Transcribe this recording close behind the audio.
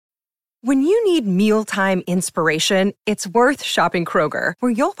When you need mealtime inspiration, it's worth shopping Kroger,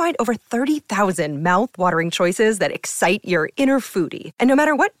 where you'll find over 30,000 mouth-watering choices that excite your inner foodie. And no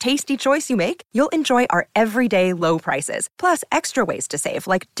matter what tasty choice you make, you'll enjoy our everyday low prices, plus extra ways to save,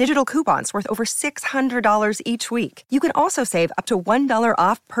 like digital coupons worth over $600 each week. You can also save up to $1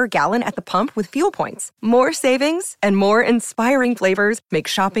 off per gallon at the pump with fuel points. More savings and more inspiring flavors make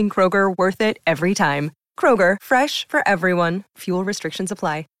shopping Kroger worth it every time. Kroger, fresh for everyone. Fuel restrictions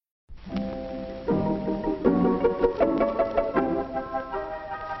apply.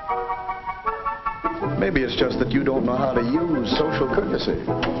 Maybe it's just that you don't know how to use social courtesy.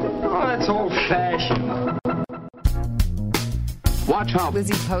 Oh, that's old-fashioned. Watch how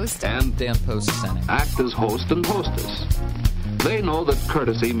Lizzie Post and Dan Post-Senning act as host and hostess. They know that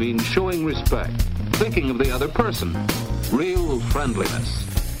courtesy means showing respect, thinking of the other person, real friendliness.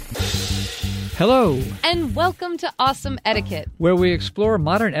 Hello, and welcome to Awesome Etiquette, where we explore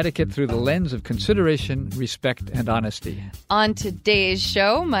modern etiquette through the lens of consideration, respect, and honesty. On today's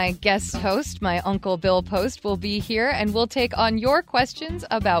show, my guest host, my Uncle Bill Post, will be here, and we'll take on your questions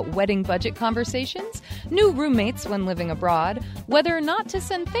about wedding budget conversations, new roommates when living abroad, whether or not to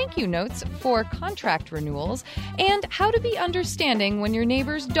send thank you notes for contract renewals, and how to be understanding when your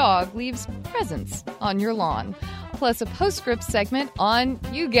neighbor's dog leaves presents on your lawn. Plus a postscript segment on,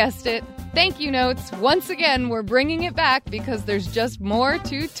 you guessed it, thank you notes. Once again, we're bringing it back because there's just more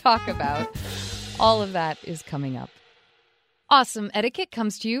to talk about. All of that is coming up. Awesome Etiquette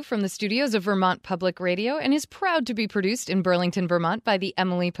comes to you from the studios of Vermont Public Radio and is proud to be produced in Burlington, Vermont by the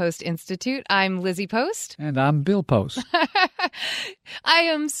Emily Post Institute. I'm Lizzie Post. And I'm Bill Post. I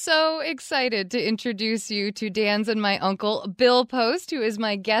am so excited to introduce you to Dan's and my uncle, Bill Post, who is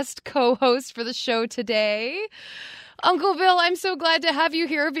my guest co-host for the show today. Uncle Bill, I'm so glad to have you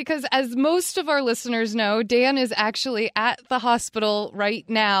here because, as most of our listeners know, Dan is actually at the hospital right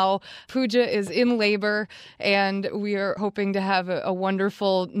now. Pooja is in labor, and we are hoping to have a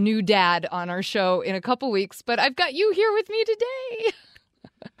wonderful new dad on our show in a couple weeks. But I've got you here with me today.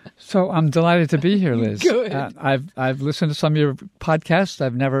 So I'm delighted to be here, Liz. Good. I've listened to some of your podcasts.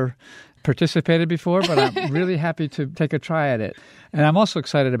 I've never participated before, but I'm really happy to take a try at it. And I'm also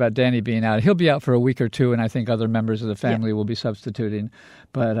excited about Danny being out. He'll be out for a week or two, and I think other members of the family will be substituting.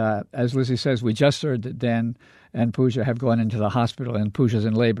 But as Lizzie says, we just heard that Dan and Pooja have gone into the hospital, and Pooja's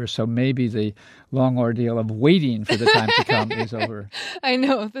in labor, so maybe the long ordeal of waiting for the time to come is over. I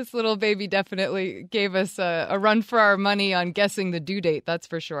know. This little baby definitely gave us a run for our money on guessing the due date, that's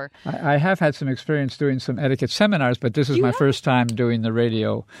for sure. I have had some experience doing some etiquette seminars, but this is my first time doing the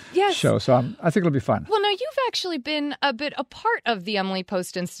radio show, so I think it'll be fun. Well, now, you've actually been a part of the Emily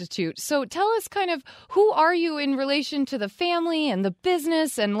Post Institute, so tell us kind of who are you in relation to the family and the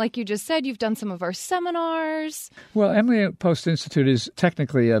business, and like you just said, you've done some of our seminars. Well, Emily Post Institute is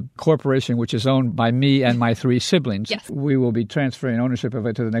technically a corporation which is owned by me and my three siblings. Yes. We will be transferring ownership of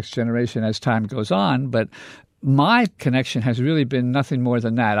it to the next generation as time goes on, but my connection has really been nothing more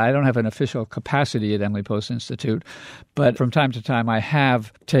than that. I don't have an official capacity at Emily Post Institute, but from time to time I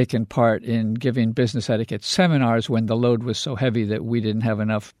have taken part in giving business etiquette seminars when the load was so heavy that we didn't have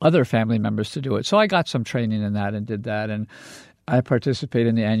enough other family members to do it. So I got some training in that and did that, and I participate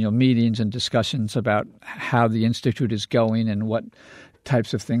in the annual meetings and discussions about how the Institute is going and what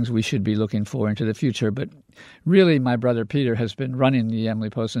types of things we should be looking for into the future. But really, my brother Peter has been running the Emily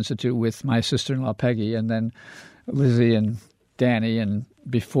Post Institute with my sister-in-law Peggy, and then Lizzie and Danny, and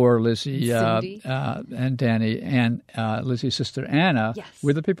before Lizzie and Danny and Lizzie's sister Anna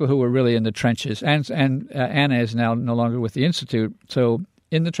were the people who were really in the trenches. And Anna is now no longer with the Institute, so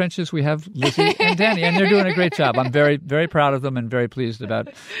in the trenches, we have Lizzie and Danny, and they're doing a great job. I'm very, very proud of them and very pleased about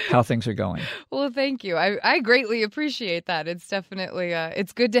how things are going. Well, thank you. I greatly appreciate that. It's definitely,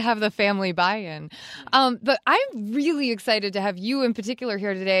 it's good to have the family buy-in. But I'm really excited to have you in particular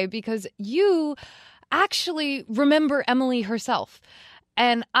here today because you actually remember Emily herself.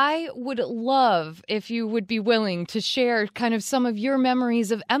 And I would love if you would be willing to share kind of some of your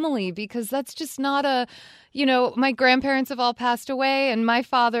memories of Emily, because that's just not my grandparents have all passed away, and my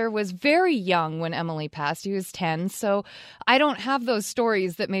father was very young when Emily passed. He was 10. So I don't have those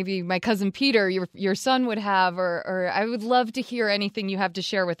stories that maybe my cousin Peter, your son, would have, or I would love to hear anything you have to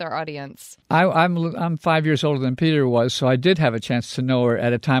share with our audience. I'm 5 years older than Peter was, so I did have a chance to know her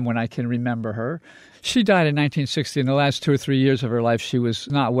at a time when I can remember her. She died in 1960. In the last 2 or 3 years of her life, she was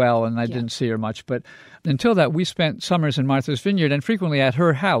not well, and I didn't see her much. But until that, we spent summers in Martha's Vineyard and frequently at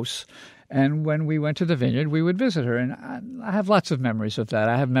her house. And when we went to the vineyard, we would visit her. And I have lots of memories of that.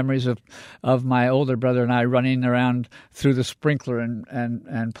 I have memories of my older brother and I running around through the sprinkler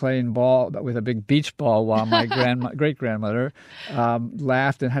and playing ball with a big beach ball while my great-grandmother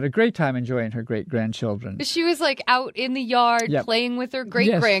laughed and had a great time enjoying her great-grandchildren. She was like out in the yard playing with her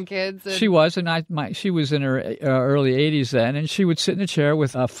great-grandkids. Yes. She was, and she was in her early 80s then, and she would sit in a chair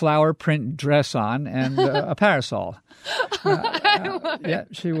with a flower print dress on and a parasol. Yeah,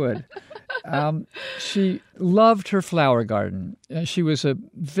 she would. She loved her flower garden. She was a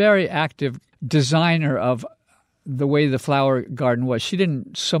very active designer of the way the flower garden was. She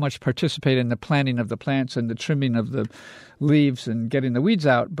didn't so much participate in the planting of the plants and the trimming of the leaves and getting the weeds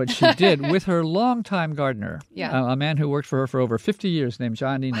out, but she did with her longtime gardener, a man who worked for her for over 50 years named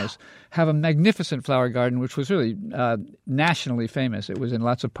John Enos, have a magnificent flower garden, which was really nationally famous. It was in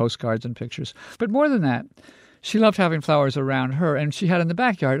lots of postcards and pictures. But more than that, she loved having flowers around her, and she had in the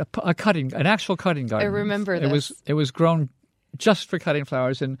backyard an actual cutting garden. I remember this. It was grown just for cutting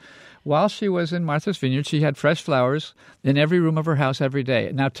flowers, and while she was in Martha's Vineyard, she had fresh flowers in every room of her house every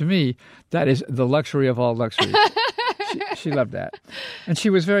day. Now, to me, that is the luxury of all luxuries. She loved that, and she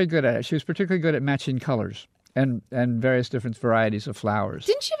was very good at it. She was particularly good at matching colors and various different varieties of flowers.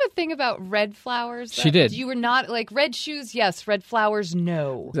 Didn't she have a thing about red flowers? She did. You were not like red shoes, yes. Red flowers,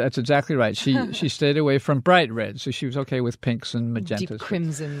 no. That's exactly right. She stayed away from bright reds, so she was okay with pinks and magentas. Deep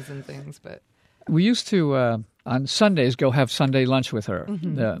crimsons and things, but we used to on Sundays go have Sunday lunch with her.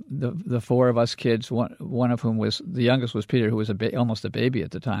 Mm-hmm. The four of us kids, one of whom was the youngest was Peter, who was almost a baby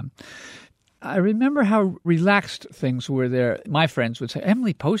at the time. I remember how relaxed things were there. My friends would say,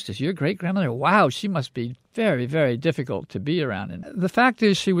 Emily Post is your great-grandmother? Wow, she must be very, very difficult to be around. And the fact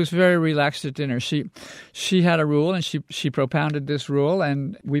is she was very relaxed at dinner. She had a rule, and she propounded this rule,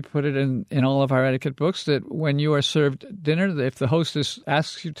 and we put it in all of our etiquette books, that when you are served dinner, if the hostess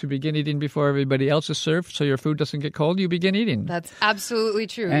asks you to begin eating before everybody else is served so your food doesn't get cold, you begin eating. That's absolutely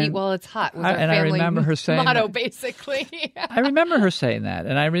true. And eat while it's hot was our family I remember her saying motto, that. basically. I remember her saying that,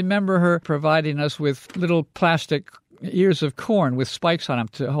 and I remember her providing us with little plastic ears of corn with spikes on them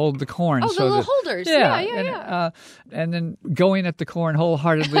to hold the corn. Oh, the little holders. Yeah. And then going at the corn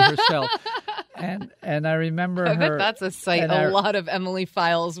wholeheartedly herself. And I remember I her. bet that's a sight a lot of Emily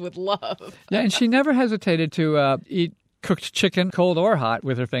Files would love. Yeah, and she never hesitated to eat cooked chicken, cold or hot,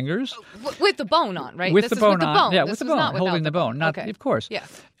 with her fingers. With the bone on, right? With the bone on. Yeah, this with the bone, holding the bone. Not, okay. Of course. Yeah.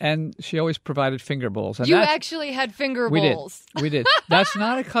 And she always provided finger bowls. And you actually had finger bowls. We did. That's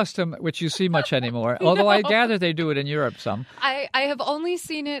not a custom which you see much anymore, although I gather they do it in Europe some. I have only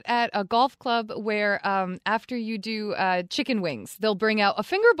seen it at a golf club where after you do chicken wings, they'll bring out a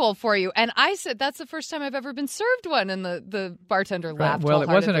finger bowl for you. And I said, that's the first time I've ever been served one. And the bartender laughed. Well, it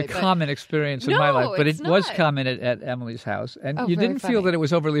wasn't a common experience in my life, but it was common at Emily's house. And you didn't feel that it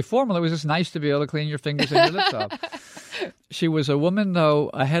was overly formal. It was just nice to be able to clean your fingers and your lips off. She was a woman, though,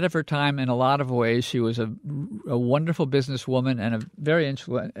 ahead of her time in a lot of ways. She was a wonderful businesswoman and a very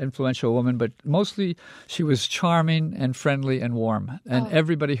influential woman, but mostly she was charming and friendly and warm. And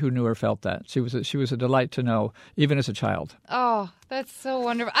everybody who knew her felt that. She was a delight to know, even as a child. Oh, that's so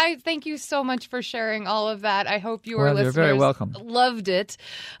wonderful. I thank you so much for sharing all of that. I hope your listeners you're very welcome. Loved it.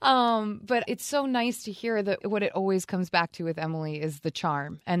 But it's so nice to hear that what it always comes back to with Emily is the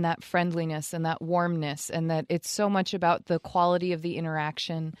charm and that friendliness and that warmness, and that it's so much about the quality of the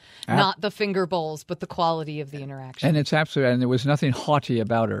interaction, not the finger bowls, but the quality of the interaction. And it's absolutely, and there was nothing haughty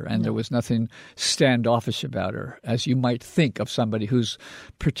about her, and there was nothing standoffish about her, as you might think of somebody whose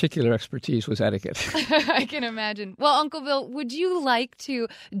particular expertise was etiquette. I can imagine. Well, Uncle Bill, would you like to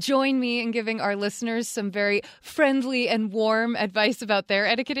join me in giving our listeners some very friendly and warm advice about their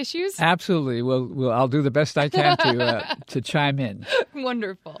etiquette issues? Absolutely. Well, I'll do the best I can to chime in.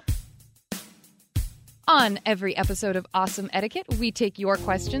 Wonderful. On every episode of Awesome Etiquette, we take your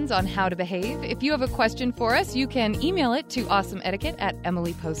questions on how to behave. If you have a question for us, you can email it to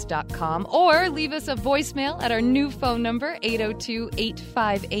awesomeetiquette@emilypost.com or leave us a voicemail at our new phone number,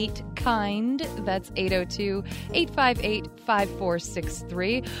 802-858-KIND. That's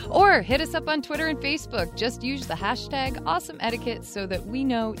 802-858-5463. Or hit us up on Twitter and Facebook. Just use the hashtag Awesome Etiquette so that we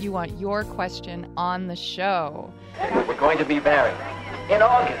know you want your question on the show. We're going to be married in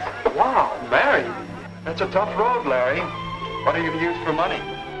August. Wow, married? That's a tough road, Larry. What are you going to use for money?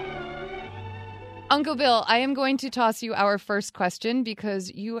 Uncle Bill, I am going to toss you our first question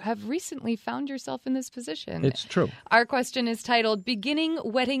because you have recently found yourself in this position. It's true. Our question is titled, Beginning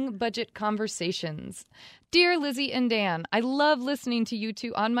Wedding Budget Conversations. Dear Lizzie and Dan, I love listening to you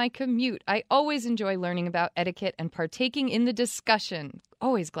two on my commute. I always enjoy learning about etiquette and partaking in the discussion.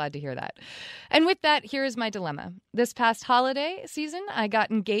 Always glad to hear that. And with that, here is my dilemma. This past holiday season, I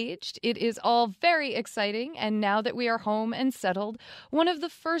got engaged. It is all very exciting, and now that we are home and settled, one of the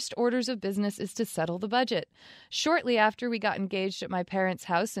first orders of business is to settle the budget. Shortly after we got engaged at my parents'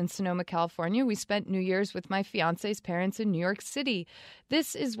 house in Sonoma, California, we spent New Year's with my fiancé's parents in New York City.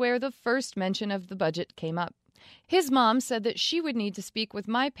 This is where the first mention of the budget came up. His mom said that she would need to speak with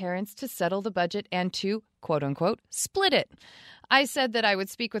my parents to settle the budget and to, quote-unquote, split it. I said that I would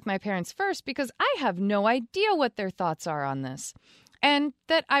speak with my parents first because I have no idea what their thoughts are on this, and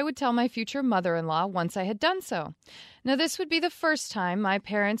that I would tell my future mother-in-law once I had done so. Now, this would be the first time my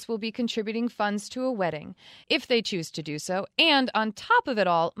parents will be contributing funds to a wedding, if they choose to do so, and on top of it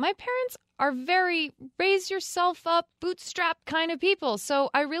all, my parents are very raise-yourself-up, bootstrap kind of people,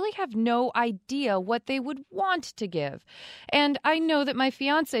 so I really have no idea what they would want to give. And I know that my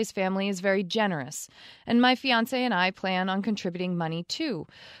fiancé's family is very generous, and my fiancé and I plan on contributing money too.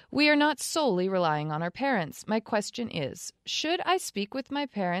 We are not solely relying on our parents. My question is, should I speak with my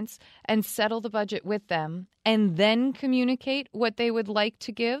parents and settle the budget with them, and then communicate what they would like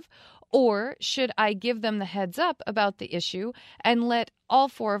to give? Or should I give them the heads up about the issue and let all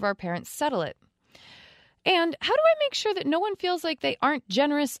four of our parents settle it? And how do I make sure that no one feels like they aren't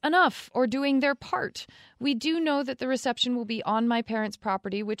generous enough or doing their part? We do know that the reception will be on my parents'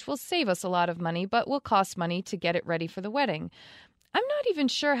 property, which will save us a lot of money, but will cost money to get it ready for the wedding. I'm not even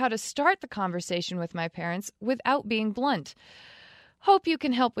sure how to start the conversation with my parents without being blunt. Hope you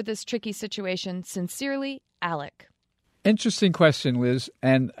can help with this tricky situation. Sincerely, Alec. Interesting question, Liz.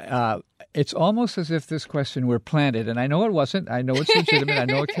 And it's almost as if this question were planted. And I know it wasn't. I know it's legitimate. I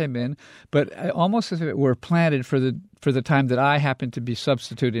know it came in. But almost as if it were planted for the time that I happened to be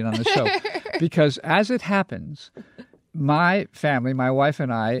substituting on the show. Because as it happens, my family, my wife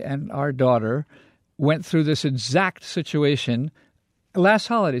and I and our daughter went through this exact situation last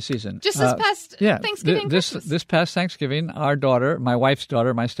holiday season. Just this past Thanksgiving, Christmas. This past Thanksgiving, our daughter, my wife's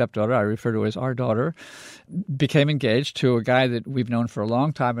daughter, my stepdaughter, I refer to her as our daughter, became engaged to a guy that we've known for a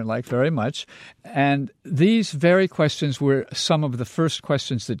long time and like very much. And these very questions were some of the first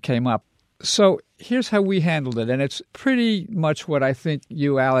questions that came up. So here's how we handled it. And it's pretty much what I think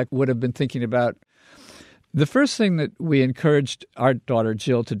you, Alec, would have been thinking about. The first thing that we encouraged our daughter,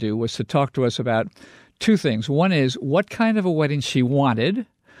 Jill, to do was to talk to us about two things. One is what kind of a wedding she wanted,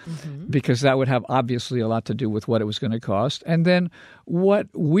 because that would have obviously a lot to do with what it was going to cost, and then what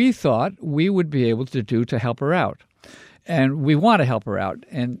we thought we would be able to do to help her out. And we want to help her out.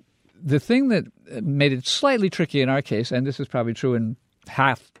 And the thing that made it slightly tricky in our case, and this is probably true in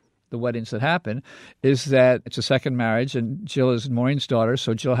half the weddings that happen, is that it's a second marriage, and Jill is Maureen's daughter,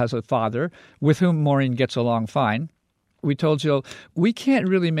 so Jill has a father with whom Maureen gets along fine. We told Jill, we can't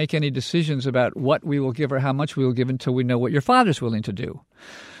really make any decisions about what we will give her, how much we will give until we know what your father's willing to do.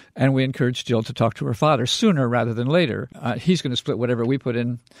 And we encouraged Jill to talk to her father sooner rather than later. He's going to split whatever we put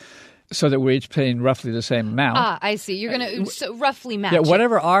in so that we're each paying roughly the same amount. I see. You're going to roughly match. Yeah,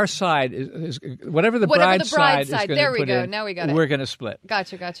 whatever our side is whatever the bride's side is going to there we put go. in, Now we got it. we're going to split.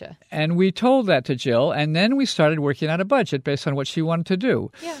 Gotcha. And we told that to Jill, and then we started working out a budget based on what she wanted to do.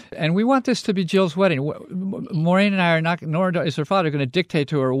 Yeah. And we want this to be Jill's wedding. Maureen and I are not, nor is her father, going to dictate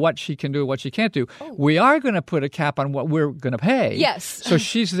to her what she can do and what she can't do. Oh. We are going to put a cap on what we're going to pay. Yes. So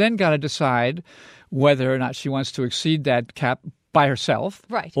she's then got to decide whether or not she wants to exceed that cap by herself,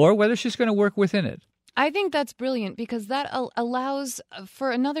 right, or whether she's going to work within it. I think that's brilliant because that allows for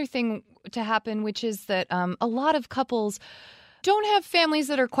another thing to happen, which is that a lot of couples don't have families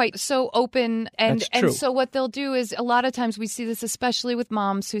that are quite so open. And so what they'll do is a lot of times we see this, especially with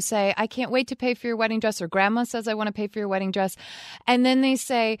moms who say, I can't wait to pay for your wedding dress, or grandma says, I want to pay for your wedding dress. And then they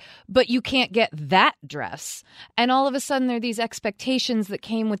say, but you can't get that dress. And all of a sudden there are these expectations that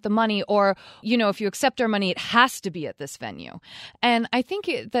came with the money, or, you know, if you accept our money, it has to be at this venue. And I think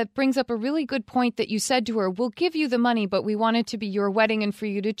that brings up a really good point that you said to her, we'll give you the money, but we want it to be your wedding and for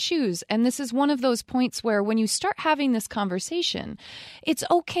you to choose. And this is one of those points where when you start having this conversation, it's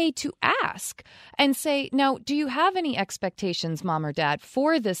okay to ask and say, now, do you have any expectations, mom or dad,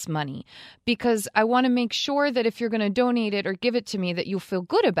 for this money? Because I want to make sure that if you're going to donate it or give it to me, that you'll feel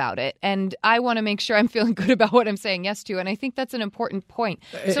good about it. And I want to make sure I'm feeling good about what I'm saying yes to. And I think that's an important point.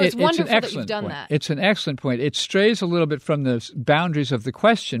 So it's wonderful that you've done that. It's an excellent point. It strays a little bit from the boundaries of the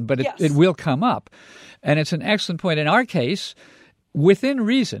question, but it will come up. And it's an excellent point. In our case, within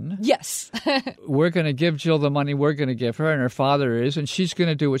reason, Yes. we're going to give Jill the money we're going to give her, and her father is, and she's going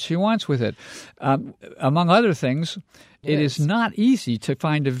to do what she wants with it. Among other things, it is not easy to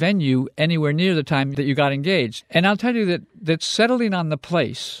find a venue anywhere near the time that you got engaged. And I'll tell you that settling on the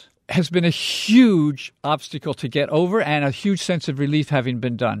place has been a huge obstacle to get over, and a huge sense of relief having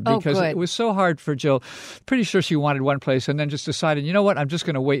been done, because it was so hard for Jill. Pretty sure she wanted one place and then just decided, you know what, I'm just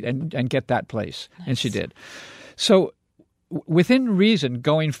going to wait and get that place. Nice. And she did. So within reason,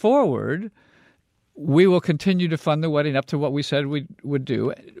 going forward, we will continue to fund the wedding up to what we said we would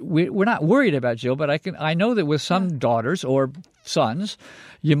do. We're not worried about Jill, but I know that with some daughters or sons,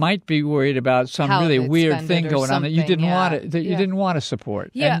 you might be worried about some really weird thing going on that you didn't want to, you didn't want to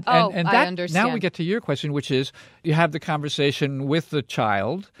support. Yeah. And I understand. Now we get to your question, which is you have the conversation with the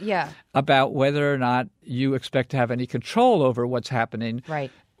child about whether or not you expect to have any control over what's happening,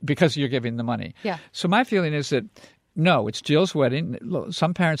 right? Because you're giving the money. Yeah. So my feeling is that no, it's Jill's wedding.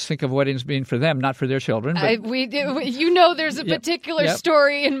 Some parents think of weddings being for them, not for their children. But there's a particular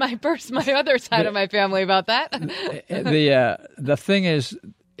story in my other side of my family about that. The thing is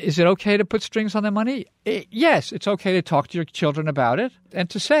it okay to put strings on the money? Yes, it's okay to talk to your children about it and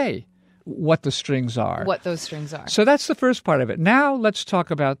to say what the strings are. What those strings are. So that's the first part of it. Now let's talk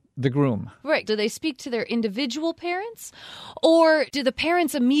about the groom. Right. Do they speak to their individual parents, or do the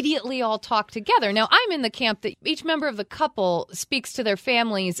parents immediately all talk together? Now, I'm in the camp that each member of the couple speaks to their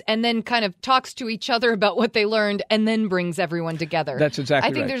families and then kind of talks to each other about what they learned and then brings everyone together. That's exactly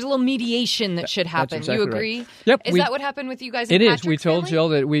right. I think there's a little mediation that should happen. That's exactly you agree? Right. Yep. Is that what happened with you guys in Patrick's family? It is. We told Jill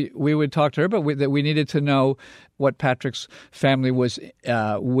that we would talk to her, but that we needed to know what Patrick's family was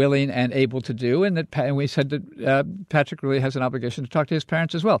willing and able to do, and we said that Patrick really has an obligation to talk to his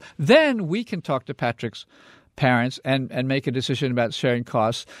parents as well. Then we can talk to Patrick's parents and make a decision about sharing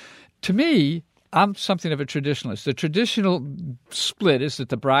costs. To me, I'm something of a traditionalist. The traditional split is that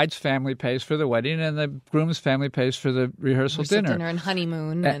the bride's family pays for the wedding and the groom's family pays for the rehearsal dinner and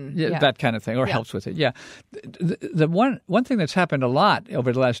honeymoon and that kind of thing, or helps with it. Yeah, the one thing that's happened a lot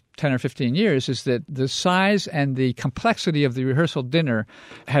over the last 10 or 15 years is that the size and the complexity of the rehearsal dinner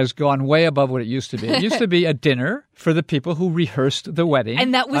has gone way above what it used to be. It used to be a dinner for the people who rehearsed the wedding,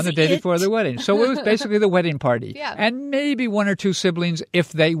 and that was on the day before the wedding. So it was basically the wedding party, and maybe one or two siblings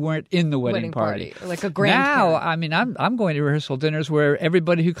if they weren't in the wedding party. Like a grandparent. Now, I mean, I'm going to rehearsal dinners where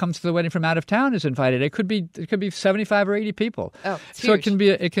everybody who comes to the wedding from out of town is invited. It could be 75 or 80 people. Oh, so huge.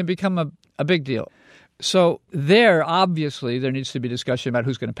 it can become a big deal. So obviously there needs to be discussion about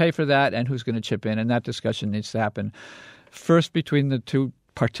who's going to pay for that and who's going to chip in, and that discussion needs to happen first between the two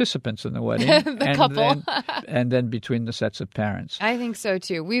participants in the wedding, couple, and then between the sets of parents. I think so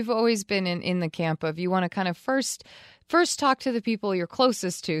too. We've always been in the camp of you want to kind of first talk to the people you're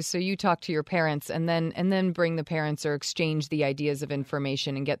closest to, so you talk to your parents, and then bring the parents or exchange the ideas of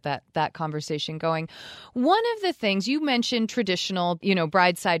information and get that conversation going. One of the things you mentioned, traditional,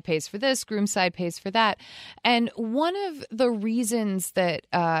 bride side pays for this, groom side pays for that, and one of the reasons that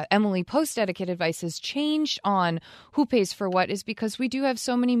Emily Post Etiquette Advice has changed on who pays for what is because we do have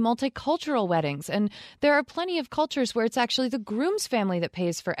so many multicultural weddings, and there are plenty of cultures where it's actually the groom's family that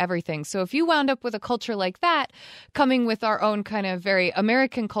pays for everything. So if you wound up with a culture like that, coming with our own kind of very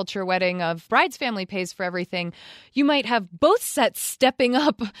American culture wedding of bride's family pays for everything, you might have both sets stepping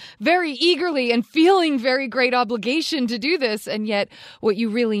up very eagerly and feeling very great obligation to do this. And yet what you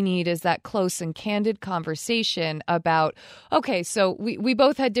really need is that close and candid conversation about, okay, so we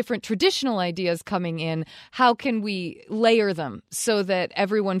both had different traditional ideas coming in. How can we layer them so that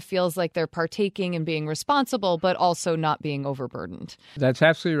everyone feels like they're partaking and being responsible, but also not being overburdened? That's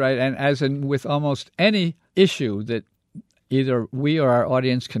absolutely right. And as in with almost any issue that either we or our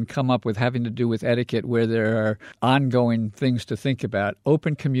audience can come up with having to do with etiquette where there are ongoing things to think about,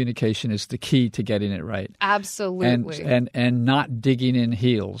 open communication is the key to getting it right. Absolutely. And not digging in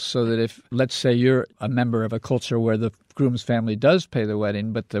heels, so that if, let's say you're a member of a culture where the groom's family does pay the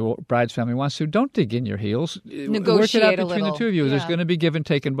wedding, but the bride's family wants to, don't dig in your heels. Negotiate Work it out between the two of you. There's going to be give and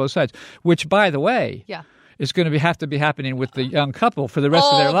take on both sides, which, by the way, is going to have to be happening with the young couple for the rest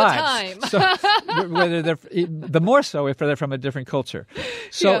of their lives. Time. So whether the more so if they're from a different culture.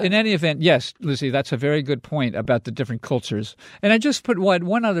 So in any event, yes, Lizzie, that's a very good point about the different cultures. And I just put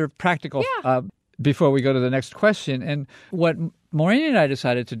one other practical before we go to the next question. And what Maureen and I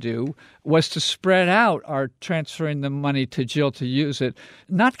decided to do was to spread out our transferring the money to Jill to use it,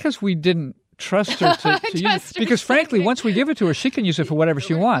 not because we didn't trust her to use it. Because frankly, once we give it to her, she can use it for whatever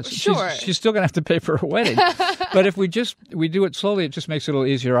she wants. Sure. She's still going to have to pay for her wedding. But if we do it slowly, it just makes it a little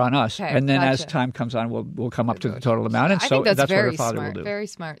easier on us. Okay, and then gotcha. as time comes on, we'll come up to the total amount. And I so think that's what very her father smart, will do. very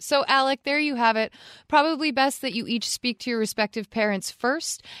smart. So, Alec, there you have it. Probably best that you each speak to your respective parents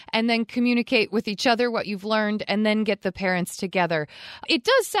first and then communicate with each other what you've learned and then get the parents together. It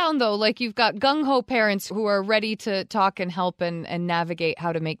does sound, though, like you've got gung-ho parents who are ready to talk and help and navigate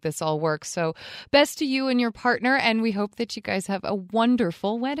how to make this all work. So best to you and your partner, and we hope that you guys have a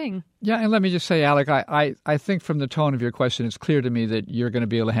wonderful wedding. Yeah, and let me just say, Alec, I think from the tone of your question, it's clear to me that you're going to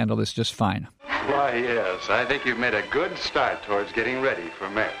be able to handle this just fine. Why, yes. I think you've made a good start towards getting ready for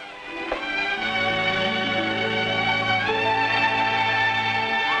marriage.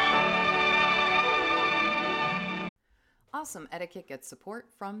 Awesome Etiquette gets support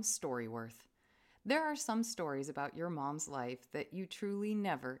from Storyworth. There are some stories about your mom's life that you truly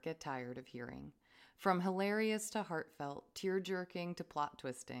never get tired of hearing. From hilarious to heartfelt, tear-jerking to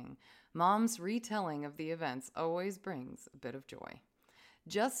plot-twisting, Mom's retelling of the events always brings a bit of joy.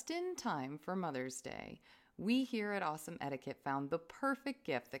 Just in time for Mother's Day, we here at Awesome Etiquette found the perfect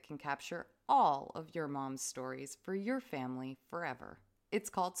gift that can capture all of your mom's stories for your family forever. It's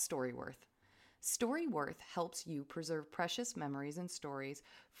called Storyworth. Storyworth helps you preserve precious memories and stories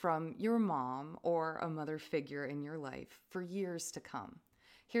from your mom or a mother figure in your life for years to come.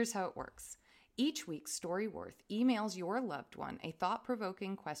 Here's how it works. Each week, Storyworth emails your loved one a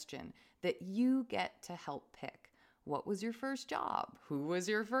thought-provoking question that you get to help pick. What was your first job? Who was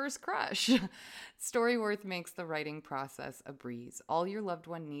your first crush? Storyworth makes the writing process a breeze. All your loved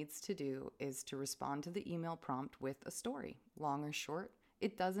one needs to do is to respond to the email prompt with a story. Long or short,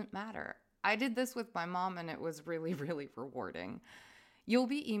 it doesn't matter. I did this with my mom, and it was really, really rewarding. You'll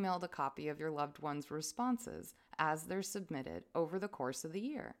be emailed a copy of your loved one's responses as they're submitted over the course of the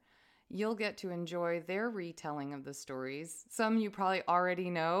year. You'll get to enjoy their retelling of the stories. Some you probably already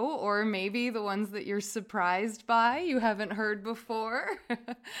know, or maybe the ones that you're surprised by you haven't heard before.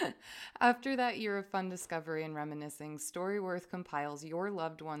 After that year of fun discovery and reminiscing, Storyworth compiles your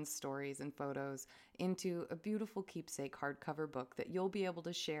loved one's stories and photos into a beautiful keepsake hardcover book that you'll be able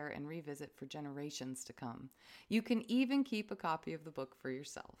to share and revisit for generations to come. You can even keep a copy of the book for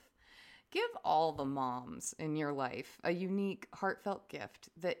yourself. Give all the moms in your life a unique, heartfelt gift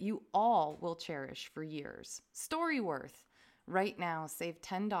that you all will cherish for years. Storyworth. Right now, save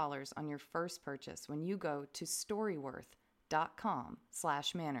 $10 on your first purchase when you go to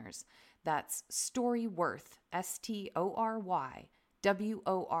storyworth.com/manners. That's Storyworth,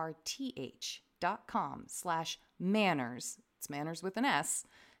 STORYWORTH.com/manners. It's manners with an S,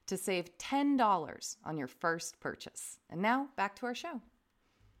 to save $10 on your first purchase. And now, back to our show.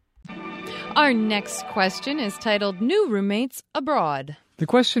 Our next question is titled, New Roommates Abroad. The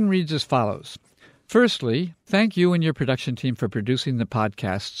question reads as follows. Firstly, thank you and your production team for producing the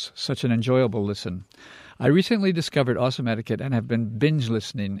podcasts, such an enjoyable listen. I recently discovered Awesome Etiquette and have been binge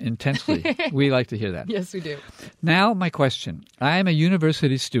listening intensely. We like to hear that. Yes, we do. Now, my question. I am a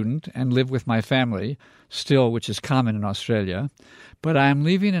university student and live with my family, still, which is common in Australia, but I am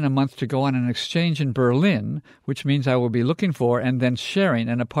leaving in a month to go on an exchange in Berlin, which means I will be looking for and then sharing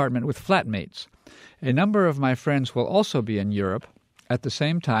an apartment with flatmates. A number of my friends will also be in Europe at the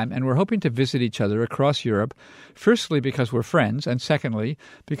same time, and we're hoping to visit each other across Europe, firstly because we're friends, and secondly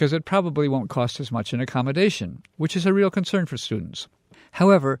because it probably won't cost as much in accommodation, which is a real concern for students.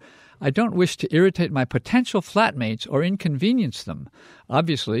 However, I don't wish to irritate my potential flatmates or inconvenience them.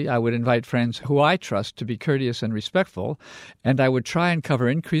 Obviously, I would invite friends who I trust to be courteous and respectful, and I would try and cover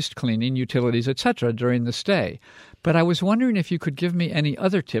increased cleaning, utilities, etc. during the stay. But I was wondering if you could give me any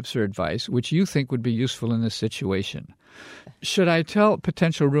other tips or advice which you think would be useful in this situation. Should I tell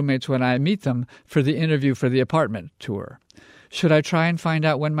potential roommates when I meet them for the interview for the apartment tour? Should I try and find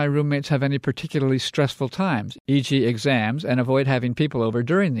out when my roommates have any particularly stressful times, e.g. exams, and avoid having people over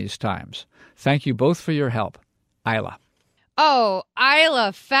during these times? Thank you both for your help. Isla. Oh,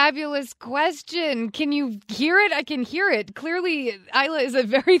 Isla, fabulous question. Can you hear it? I can hear it. Clearly, Isla is a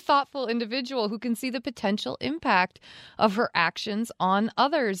very thoughtful individual who can see the potential impact of her actions on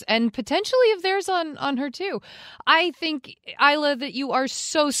others and potentially of theirs on her too. I think, Isla, that you are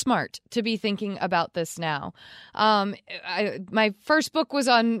so smart to be thinking about this now. My first book was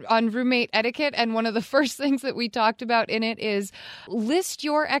on roommate etiquette, and one of the first things that we talked about in it is list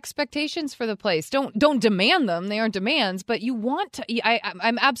your expectations for the place. Don't demand them. They aren't demands, but that you want to.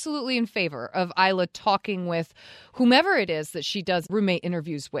 I'm absolutely in favor of Isla talking with whomever it is that she does roommate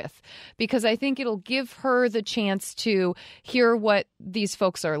interviews with, because I think it'll give her the chance to hear what these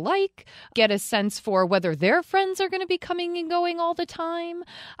folks are like, get a sense for whether their friends are going to be coming and going all the time.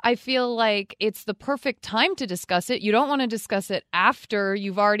 I feel like it's the perfect time to discuss it. You don't want to discuss it after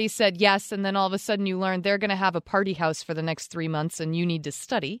you've already said yes, and then all of a sudden you learn they're going to have a party house for the next 3 months and you need to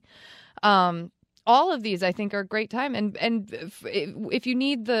study. All of these, I think, are a great time. And if you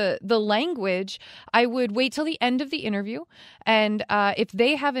need the language, I would wait till the end of the interview. And if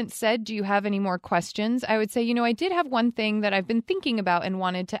they haven't said, do you have any more questions? I would say, I did have one thing that I've been thinking about and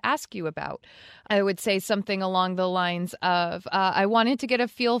wanted to ask you about. I would say something along the lines of, I wanted to get a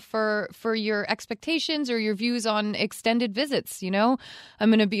feel for your expectations or your views on extended visits. I'm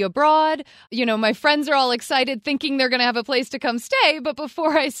going to be abroad. My friends are all excited thinking they're going to have a place to come stay. But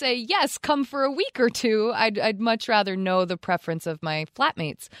before I say, yes, come for a week or two, I'd much rather know the preference of my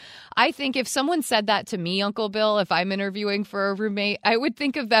flatmates. I think if someone said that to me, Uncle Bill, if I'm interviewing for a roommate, I would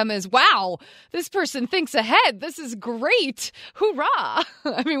think of them as, wow, this person thinks ahead. This is great. Hoorah.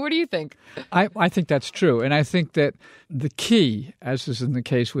 I mean, what do you think? I think that's true. And I think that the key, as is in the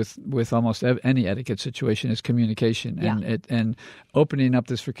case with almost any etiquette situation, is communication. And opening up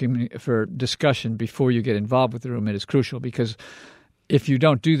this for discussion before you get involved with the roommate is crucial, because if you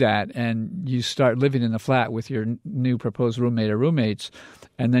don't do that and you start living in the flat with your new proposed roommate or roommates,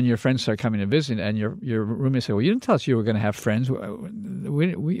 and then your friends start coming to visit, and your roommates say, well, you didn't tell us you were going to have friends.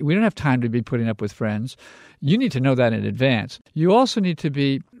 We don't have time to be putting up with friends. You need to know that in advance. You also need to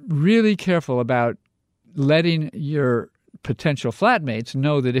be really careful about letting your potential flatmates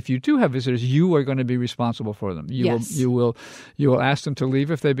know that if you do have visitors, you are going to be responsible for them. You will ask them to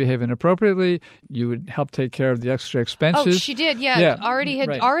leave if they behave inappropriately. You would help take care of the extra expenses. Oh, she did, yeah.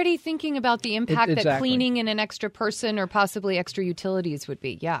 Already thinking about the impact that cleaning and an extra person or possibly extra utilities would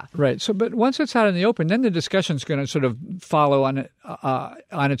be. Yeah, right. So, but once it's out in the open, then the discussion's going to sort of follow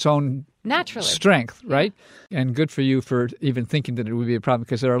on its own naturally strength, right? Yeah. And good for you for even thinking that it would be a problem,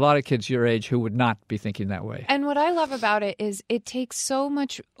 because there are a lot of kids your age who would not be thinking that way. And what I love about it is it takes so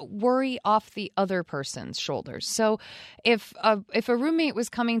much worry off the other person's shoulders. So if a roommate was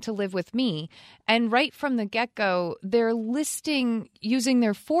coming to live with me, and right from the get-go, they're listing, using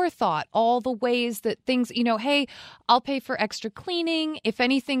their forethought, all the ways that things, hey, I'll pay for extra cleaning. If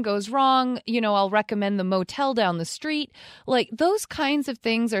anything goes wrong, I'll recommend the motel down the street. Like, those kinds of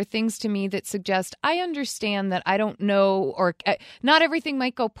things are things to me that suggest I understand that I don't know, or not everything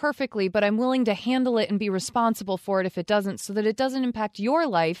might go perfectly, but I'm willing to handle it and be responsible for it if it doesn't, so that it doesn't impact your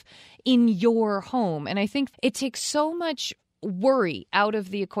life in your home. And I think it takes so much worry out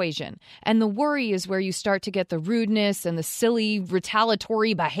of the equation. And the worry is where you start to get the rudeness and the silly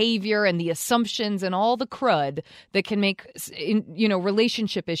retaliatory behavior and the assumptions and all the crud that can make,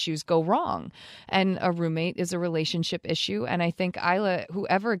 relationship issues go wrong. And a roommate is a relationship issue. And I think Isla,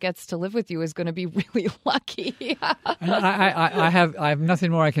 whoever gets to live with you, is going to be really lucky. I have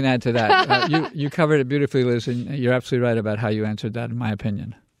nothing more I can add to that. You covered it beautifully, Liz, and you're absolutely right about how you answered that, in my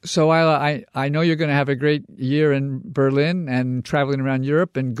opinion. So, Isla, I know you're going to have a great year in Berlin and traveling around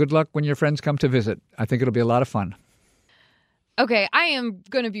Europe, and good luck when your friends come to visit. I think it'll be a lot of fun. Okay, I am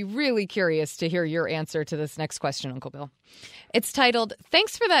going to be really curious to hear your answer to this next question, Uncle Bill. It's titled,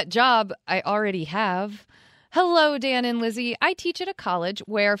 "Thanks for that job I already have." Hello, Dan and Lizzie. I teach at a college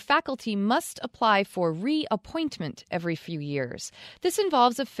where faculty must apply for reappointment every few years. This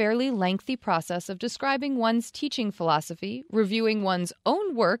involves a fairly lengthy process of describing one's teaching philosophy, reviewing one's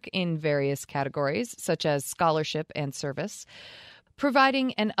own work in various categories, such as scholarship and service,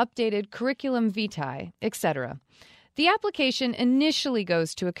 providing an updated curriculum vitae, etc. The application initially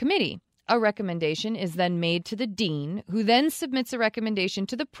goes to a committee. A recommendation is then made to the dean, who then submits a recommendation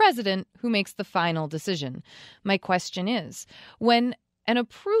to the president, who makes the final decision. My question is, when an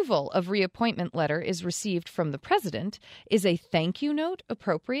approval of reappointment letter is received from the president, is a thank you note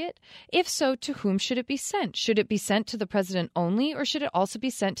appropriate? If so, to whom should it be sent? Should it be sent to the president only, or should it also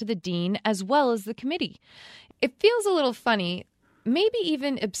be sent to the dean as well as the committee? It feels a little funny, maybe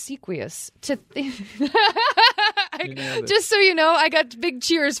even obsequious to just so you know, I got big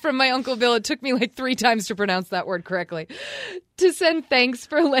cheers from my Uncle Bill. It took me like 3 times to pronounce that word correctly. To send thanks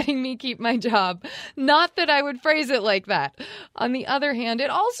for letting me keep my job. Not that I would phrase it like that. On the other hand,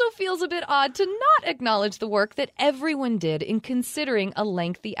 it also feels a bit odd to not acknowledge the work that everyone did in considering a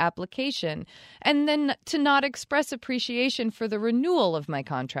lengthy application, and then to not express appreciation for the renewal of my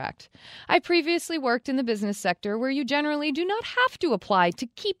contract. I previously worked in the business sector, where you generally do not have to apply to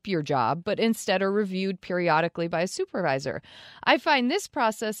keep your job, but instead are reviewed periodically directly by a supervisor. I find this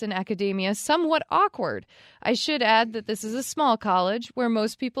process in academia somewhat awkward. I should add that this is a small college where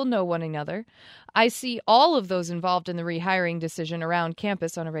most people know one another. I see all of those involved in the rehiring decision around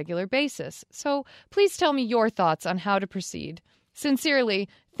campus on a regular basis. So please tell me your thoughts on how to proceed. Sincerely,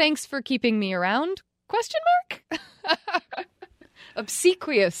 thanks for keeping me around? ?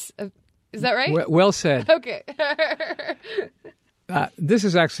 Obsequious. Is that right? Well said. Okay. This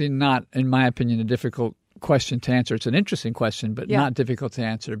is actually not, in my opinion, a difficult question to answer. It's an interesting question, but not difficult to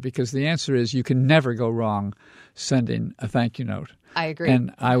answer, because the answer is you can never go wrong sending a thank you note. I agree.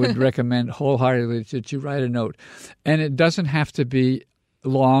 And I would recommend wholeheartedly that you write a note. And it doesn't have to be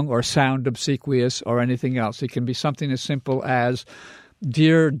long or sound obsequious or anything else. It can be something as simple as,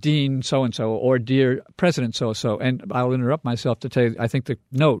 Dear Dean so-and-so, or Dear President so-and-so. And I'll interrupt myself to tell you, I think the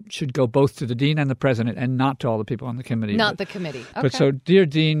note should go both to the dean and the president and not to all the people on the committee. Not the committee. Okay. But so, Dear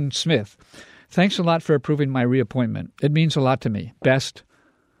Dean Smith, thanks a lot for approving my reappointment. It means a lot to me. Best,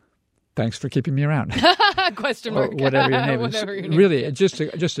 thanks for keeping me around. ? Or whatever your name is. Really, just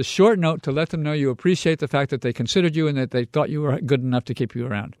a short note to let them know you appreciate the fact that they considered you and that they thought you were good enough to keep you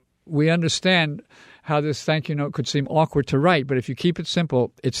around. We understand how this thank you note could seem awkward to write, but if you keep it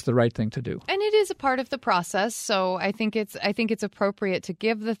simple, it's the right thing to do. And it is a part of the process, so I think it's appropriate to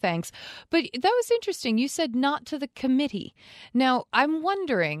give the thanks. But that was interesting. You said not to the committee. Now, I'm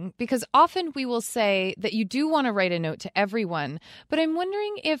wondering, because often we will say that you do want to write a note to everyone, but I'm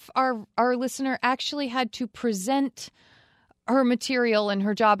wondering if our listener actually had to present her material and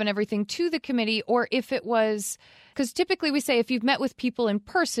her job and everything to the committee, or if it was... Because typically we say if you've met with people in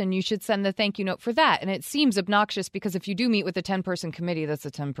person, you should send the thank you note for that. And it seems obnoxious because if you do meet with a 10-person committee, that's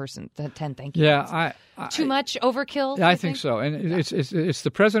a 10 thank you notes. Too much overkill? Yeah, I think so. And it's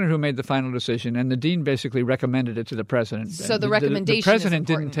the president who made the final decision, and the dean basically recommended it to the president. So the recommendation the president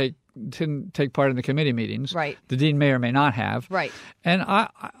is important. didn't take part in the committee meetings. Right. The dean may or may not have. Right. And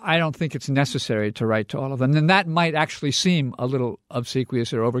I don't think it's necessary to write to all of them. And that might actually seem a little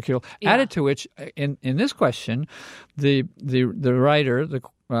obsequious or overkill. Yeah. Added to which, in this question, the writer,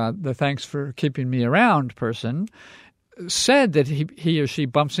 the thanks for keeping me around person, said that he or she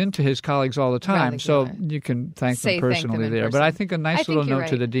bumps into his colleagues all the time, so you can thank them personally there. But I think a nice little note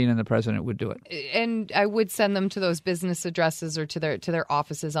to the dean and the president would do it. And I would send them to those business addresses or to their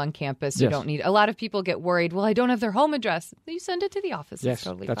offices on campus. You don't need. A lot of people get worried. Well, I don't have their home address. You send it to the office. Yes, it's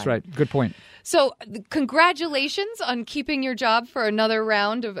totally that's fine. right. Good point. So congratulations on keeping your job for another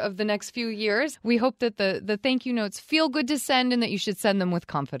round of the next few years. We hope that the thank you notes feel good to send and that you should send them with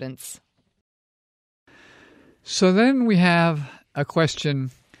confidence. So then we have a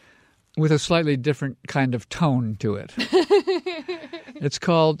question with a slightly different kind of tone to it. It's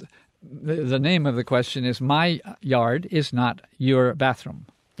called, the name of the question is, My Yard is Not Your Bathroom.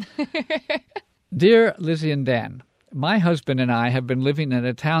 Dear Lizzie and Dan, my husband and I have been living in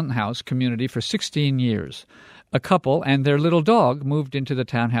a townhouse community for 16 years. A couple and their little dog moved into the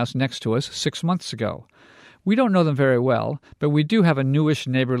townhouse next to us 6 months ago. We don't know them very well, but we do have a newish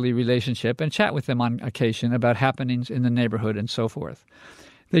neighborly relationship and chat with them on occasion about happenings in the neighborhood and so forth.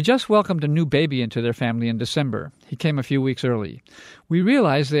 They just welcomed a new baby into their family in December. He came a few weeks early. We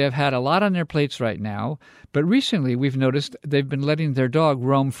realize they have had a lot on their plates right now, but recently we've noticed they've been letting their dog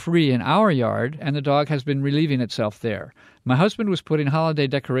roam free in our yard, and the dog has been relieving itself there. My husband was putting holiday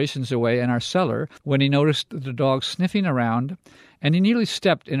decorations away in our cellar when he noticed the dog sniffing around, and he nearly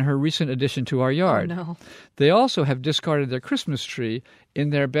stepped in her recent addition to our yard. Oh, no. They also have discarded their Christmas tree in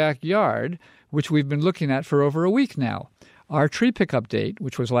their backyard, which we've been looking at for over a week now. Our tree pickup date,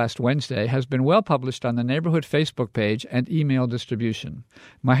 which was last Wednesday, has been well published on the neighborhood Facebook page and email distribution.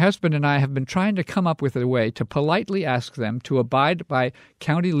 My husband and I have been trying to come up with a way to politely ask them to abide by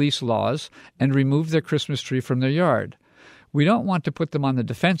county lease laws and remove their Christmas tree from their yard. We don't want to put them on the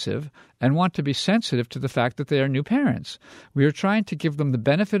defensive and want to be sensitive to the fact that they are new parents. We are trying to give them the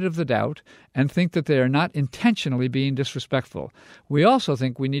benefit of the doubt and think that they are not intentionally being disrespectful. We also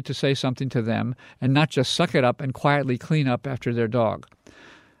think we need to say something to them and not just suck it up and quietly clean up after their dog.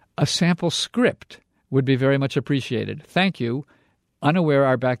 A sample script would be very much appreciated. Thank you. Unaware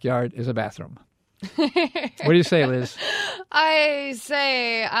our backyard is a bathroom. What do you say, Liz? I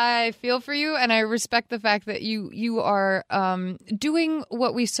say I feel for you, and I respect the fact that you are doing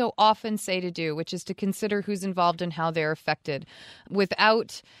what we so often say to do, which is to consider who's involved and how they're affected,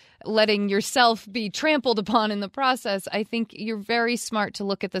 without letting yourself be trampled upon in the process, I think you're very smart to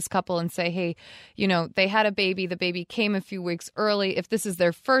look at this couple and say, hey, you know, they had a baby. The baby came a few weeks early. If this is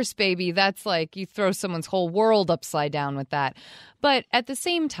their first baby, that's like you throw someone's whole world upside down with that. But at the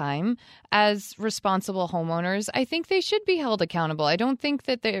same time, as responsible homeowners, I think they should be held accountable. I don't think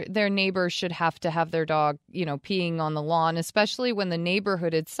that their neighbors should have to have their dog, you know, peeing on the lawn, especially when the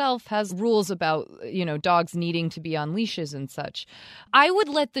neighborhood itself has rules about, you know, dogs needing to be on leashes and such. I would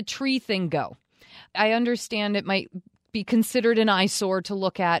let the tree thing go. I understand it might be considered an eyesore to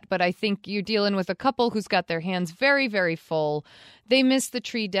look at, but I think you're dealing with a couple who's got their hands very, very full. They missed the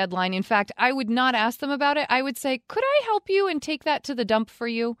tree deadline. In fact, I would not ask them about it. I would say, could I help you and take that to the dump for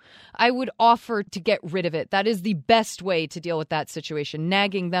you? I would offer to get rid of it. That is the best way to deal with that situation.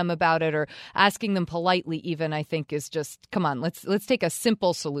 Nagging them about it or asking them politely even, I think, is just, come on, let's take a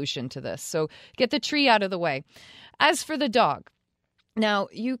simple solution to this. So get the tree out of the way. As for the dog, now,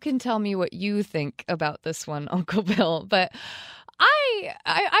 you can tell me what you think about this one, Uncle Bill, but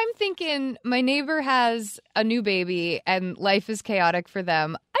I'm thinking my neighbor has a new baby and life is chaotic for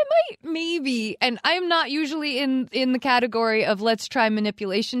them. I might maybe, and I'm not usually in the category of let's try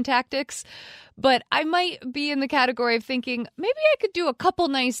manipulation tactics, but I might be in the category of thinking maybe I could do a couple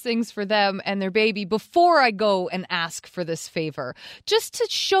nice things for them and their baby before I go and ask for this favor, just to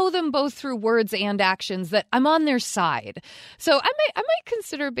show them both through words and actions that I'm on their side. So I might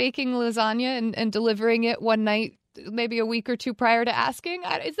consider baking lasagna and delivering it one night, maybe a week or two prior to asking.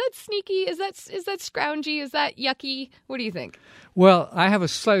 Is that sneaky? Is that scroungy? Is that yucky? What do you think? Well, I have a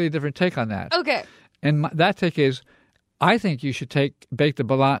slightly different take on that. Okay. And that take is, I think you should bake the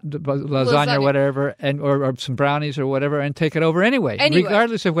lasagna or whatever, or some brownies or whatever, and take it over anyway,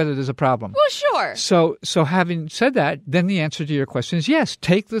 regardless of whether there's a problem. Well, sure. So having said that, then the answer to your question is yes,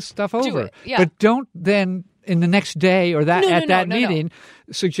 take the stuff over. Do it, yeah. But don't then in the next day or that meeting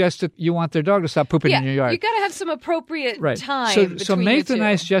suggest that you want their dog to stop pooping in your yard. You got to have some appropriate time. So make the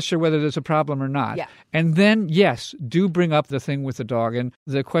nice gesture whether there's a problem or not. Yeah. And then, yes, do bring up the thing with the dog. And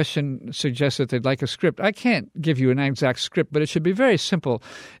the question suggests that they'd like a script. I can't give you an exact script, but it should be very simple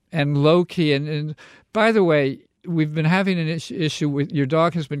and low-key. And by the way, we've been having an issue with your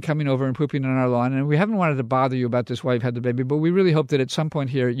dog has been coming over and pooping on our lawn, and we haven't wanted to bother you about this while you've had the baby, but we really hope that at some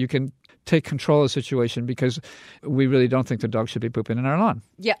point here you can take control of the situation because we really don't think the dog should be pooping in our lawn.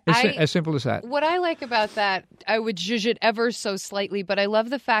 Yeah. As simple as that. What I like about that, I would zhuzh it ever so slightly, but I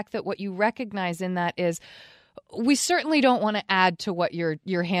love the fact that what you recognize in that is we certainly don't want to add to what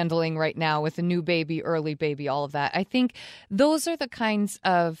you're handling right now with a new baby, early baby, all of that. I think those are the kinds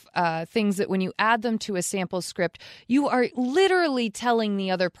of things that when you add them to a sample script, you are literally telling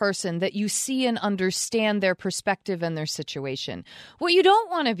the other person that you see and understand their perspective and their situation. What you don't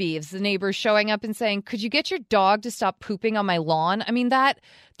want to be is the neighbor showing up and saying, could you get your dog to stop pooping on my lawn? I mean,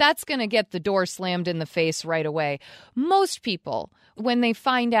 that's going to get the door slammed in the face right away. Most people, when they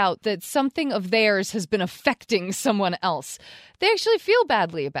find out that something of theirs has been affecting someone else, they actually feel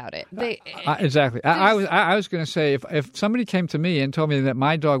badly about it. Exactly. I was going to say, if somebody came to me and told me that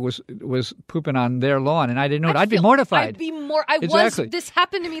my dog was pooping on their lawn and I didn't know it, I'd be mortified. This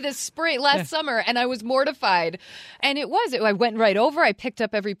happened to me this spring, last summer, and I was mortified. And I went right over. I picked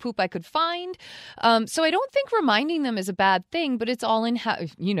up every poop I could find. So I don't think reminding them is a bad thing, but it's all in how,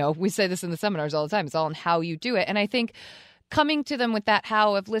 we say this in the seminars all the time. It's all in how you do it. And I think coming to them with that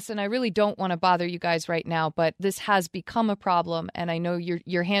how of, listen, I really don't want to bother you guys right now, but this has become a problem, and I know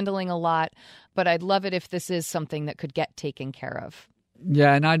you're handling a lot, but I'd love it if this is something that could get taken care of.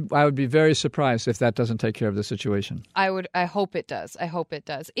 Yeah, and I would be very surprised if that doesn't take care of the situation. I hope it does. I hope it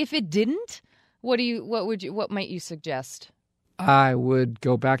does. If it didn't, what might you suggest? I would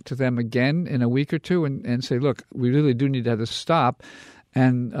go back to them again in a week or two and say, look, we really do need to have this stop.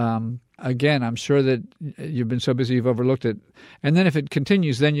 And again, I'm sure that you've been so busy you've overlooked it. And then if it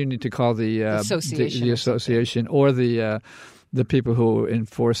continues, then you need to call the association or the people who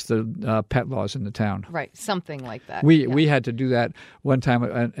enforce the pet laws in the town. Right, something like that. We had to do that one time.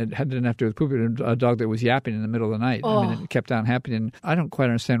 It didn't have to do with pooping. A dog that was yapping in the middle of the night. I mean, it kept on happening. And I don't quite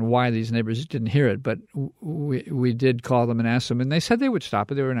understand why these neighbors didn't hear it, but we did call them and ask them, and they said they would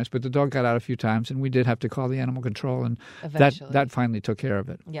stop it. They were nice, but the dog got out a few times, and we did have to call the animal control, and that finally took care of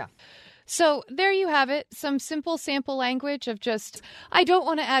it. Yeah. So there you have it. Some simple sample language of just, I don't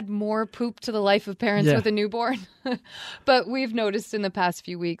want to add more poop to the life of parents with a newborn. But we've noticed in the past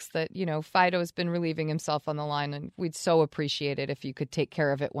few weeks that, Fido's been relieving himself on the line, and we'd so appreciate it if you could take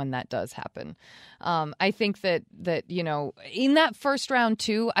care of it when that does happen. I think that in that first round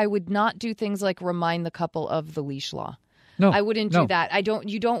too, I would not do things like remind the couple of the leash law. No, I wouldn't do that.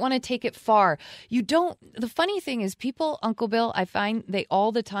 You don't want to take it far. The funny thing is people, Uncle Bill, I find they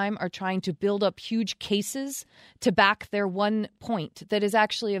all the time are trying to build up huge cases to back their one point that is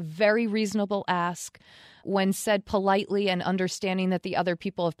actually a very reasonable ask. When said politely and understanding that the other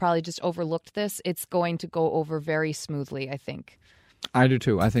people have probably just overlooked this, it's going to go over very smoothly, I think. I do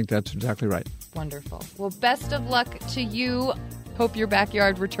too. I think that's exactly right. Wonderful. Well, best of luck to you. Hope your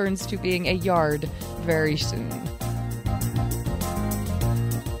backyard returns to being a yard very soon.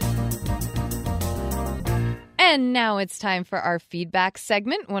 And now it's time for our feedback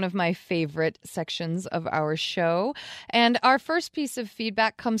segment, one of my favorite sections of our show. And our first piece of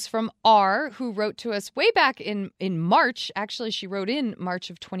feedback comes from R, who wrote to us way back in March. Actually, she wrote in March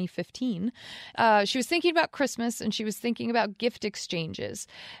of 2015. She was thinking about Christmas and she was thinking about gift exchanges.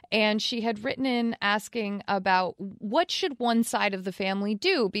 And she had written in asking about what should one side of the family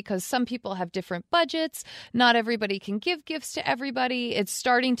do, because some people have different budgets. Not everybody can give gifts to everybody. It's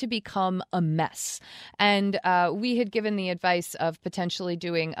starting to become a mess. And we had given the advice of potentially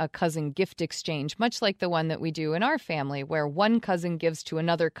doing a cousin gift exchange, much like the one that we do in our family, where one cousin gives to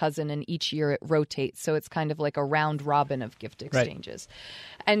another cousin and each year it rotates. So it's kind of like a round robin of gift exchanges.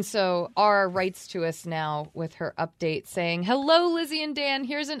 Right. And so R writes to us now with her update saying, "Hello, Lizzie and Dan.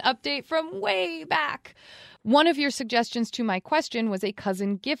 Here's an update from way back. One of your suggestions to my question was a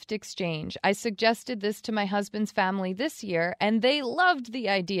cousin gift exchange. I suggested this to my husband's family this year, and they loved the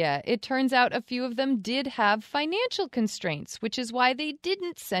idea. It turns out a few of them did have financial constraints, which is why they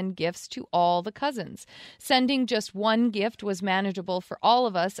didn't send gifts to all the cousins. Sending just one gift was manageable for all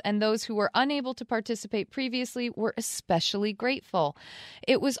of us, and those who were unable to participate previously were especially grateful.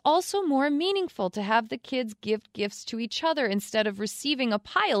 It was also more meaningful to have the kids give gifts to each other instead of receiving a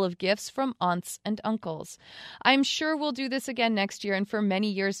pile of gifts from aunts and uncles. I'm sure we'll do this again next year and for many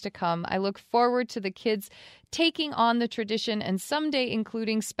years to come. I look forward to the kids taking on the tradition and someday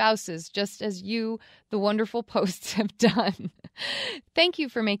including spouses, just as you, the wonderful posts, have done. Thank you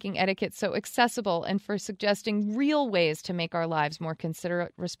for making etiquette so accessible and for suggesting real ways to make our lives more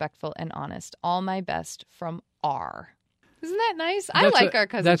considerate, respectful, and honest. All my best, from R." Isn't that nice? I like our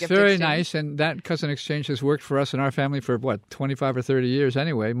cousin gift exchange. That's very nice, and that cousin exchange has worked for us in our family for, 25 or 30 years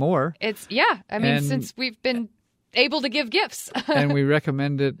anyway, more. Since we've been able to give gifts. And we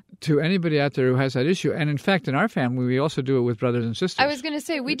recommend it to anybody out there who has that issue. And in fact, in our family, we also do it with brothers and sisters. I was going to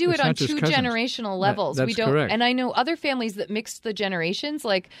say, we do it on two generational levels. That's correct. And I know other families that mixed the generations,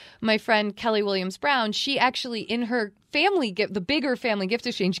 like my friend Kelly Williams Brown, she actually, in her family gift, the bigger family gift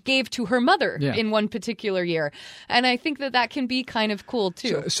exchange, gave to her mother in one particular year. And I think that can be kind of cool,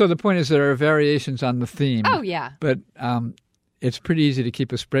 too. So the point is there are variations on the theme. Oh, yeah. But it's pretty easy to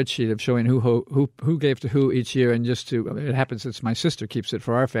keep a spreadsheet of showing who gave to who each year, and it happens it's my sister keeps it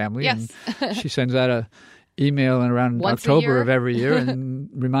for our family. Yes. And she sends out a email around once October of every year and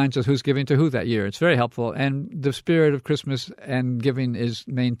reminds us who's giving to who that year. It's very helpful. And the spirit of Christmas and giving is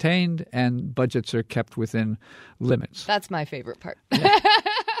maintained and budgets are kept within limits. That's my favorite part. Yeah.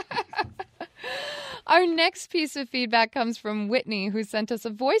 Our next piece of feedback comes from Whitney, who sent us a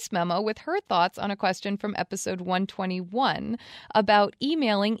voice memo with her thoughts on a question from episode 121 about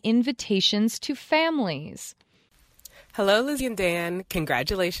emailing invitations to families. Hello, Lizzie and Dan.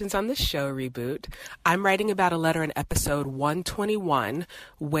 Congratulations on the show reboot. I'm writing about a letter in episode 121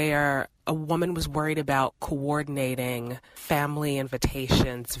 where a woman was worried about coordinating family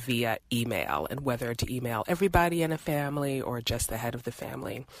invitations via email and whether to email everybody in a family or just the head of the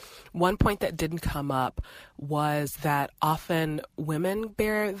family. One point that didn't come up was that often women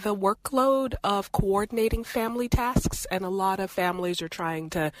bear the workload of coordinating family tasks, and a lot of families are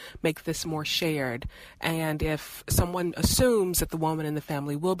trying to make this more shared. And if someone assumes that the woman in the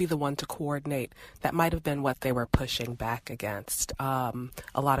family will be the one to coordinate, that might have been what they were pushing back against. A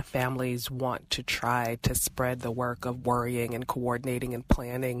lot of families want to try to spread the work of worrying and coordinating and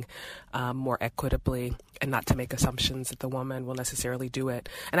planning more equitably, and not to make assumptions that the woman will necessarily do it.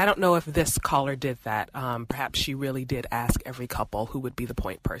 And I don't know if this caller did that. Perhaps she really did ask every couple who would be the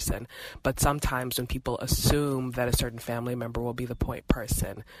point person. But sometimes when people assume that a certain family member will be the point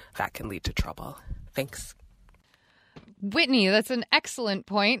person, that can lead to trouble. Thanks. Whitney, that's an excellent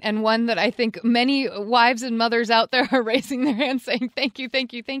point, and one that I think many wives and mothers out there are raising their hands saying, thank you,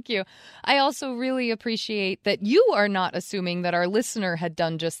 thank you, thank you. I also really appreciate that you are not assuming that our listener had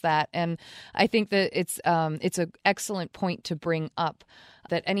done just that, and I think that it's an excellent point to bring up,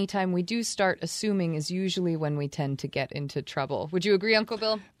 that anytime we do start assuming is usually when we tend to get into trouble. Would you agree, Uncle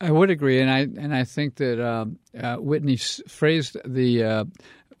Bill? I would agree, and I think that Whitney phrased a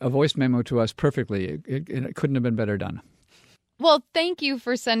voice memo to us perfectly. It couldn't have been better done. Well, thank you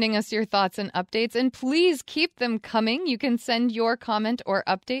for sending us your thoughts and updates, and please keep them coming. You can send your comment or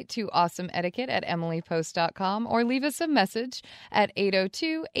update to awesomeetiquette@emilypost.com or leave us a message at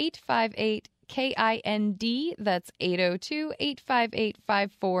 802-858-KIND. That's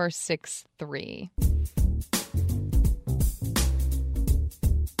 802-858-5463.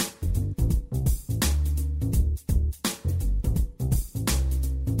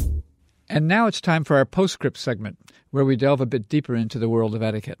 And now it's time for our postscript segment, where we delve a bit deeper into the world of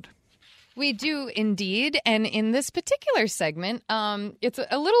etiquette. We do indeed. And in this particular segment, it's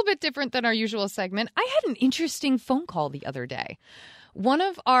a little bit different than our usual segment. I had an interesting phone call the other day. One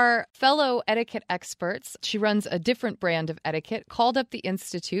of our fellow etiquette experts, she runs a different brand of etiquette, called up the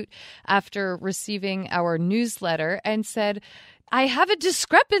Institute after receiving our newsletter and said, I have a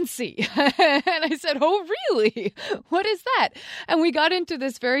discrepancy. And I said, oh, really? What is that? And we got into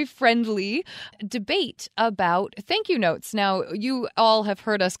this very friendly debate about thank you notes. Now, you all have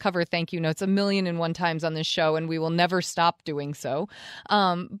heard us cover thank you notes 1,000,001 times on this show, and we will never stop doing so.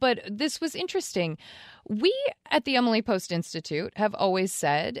 But this was interesting. We at the Emily Post Institute have always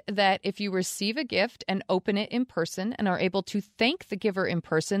said that if you receive a gift and open it in person and are able to thank the giver in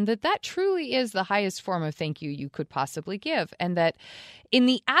person, that truly is the highest form of thank you could possibly give. And that in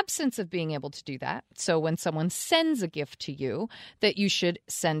the absence of being able to do that, so when someone sends a gift to you, that you should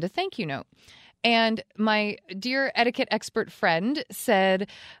send a thank you note. And my dear etiquette expert friend said,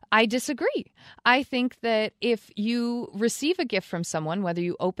 I disagree. I think that if you receive a gift from someone, whether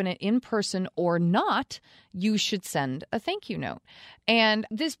you open it in person or not, you should send a thank you note. And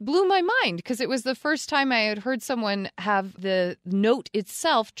this blew my mind because it was the first time I had heard someone have the note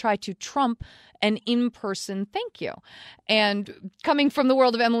itself try to trump an in-person thank you. And coming from the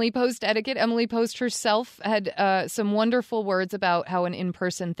world of Emily Post etiquette, Emily Post herself had some wonderful words about how an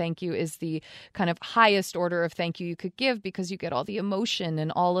in-person thank you is the kind of highest order of thank you could give because you get all the emotion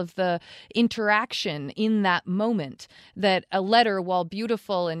and all of the interaction in that moment that a letter, while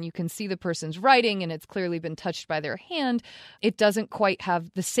beautiful and you can see the person's writing and it's clearly been touched by their hand, it doesn't quite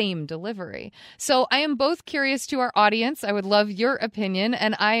have the same delivery. So I am both curious to our audience. I would love your opinion,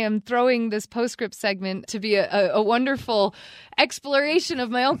 and I am throwing this postscript segment to be a wonderful exploration of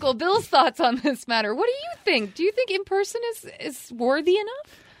my Uncle Bill's thoughts on this matter. What do you think? Do you think in person is worthy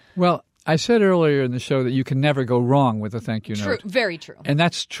enough? Well, I said earlier in the show that you can never go wrong with a thank you note. True, very true. And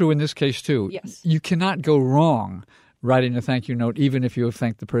that's true in this case, too. Yes. You cannot go wrong writing a thank you note, even if you have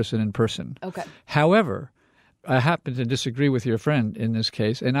thanked the person in person. Okay. However, I happen to disagree with your friend in this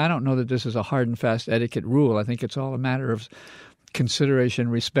case, and I don't know that this is a hard and fast etiquette rule. I think it's all a matter of consideration,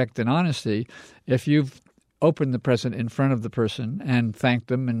 respect, and honesty. If you've opened the present in front of the person and thanked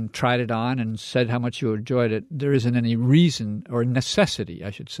them and tried it on and said how much you enjoyed it, there isn't any reason or necessity, I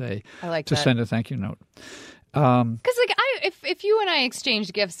should say, to send a thank you note. Because if you and I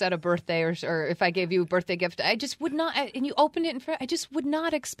exchanged gifts at a birthday or if I gave you a birthday gift, I just would not, and you opened it in front, I just would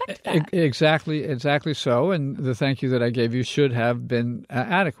not expect that. Exactly so. And the thank you that I gave you should have been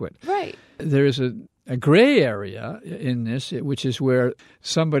adequate. Right. There is a gray area in this, which is where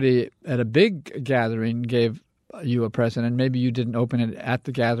somebody at a big gathering gave you a present, and maybe you didn't open it at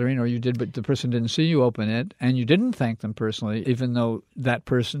the gathering, or you did, but the person didn't see you open it, and you didn't thank them personally, even though that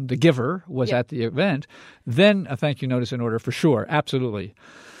person, the giver, was at the event, then a thank you note is in order for sure. Absolutely.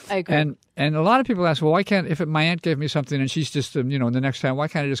 I agree. And a lot of people ask, well, why can't, if my aunt gave me something and she's just, the next time, why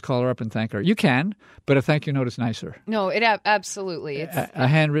can't I just call her up and thank her? You can, but a thank you note is nicer. No, it absolutely. A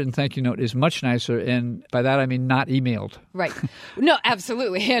handwritten thank you note is much nicer, and by that I mean not emailed. Right. No,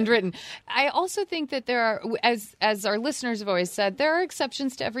 absolutely, handwritten. I also think that there are, as our listeners have always said, there are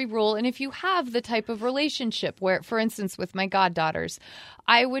exceptions to every rule, and if you have the type of relationship where, for instance, with my goddaughters,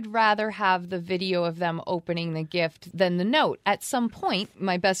 I would rather have the video of them opening the gift than the note. At some point,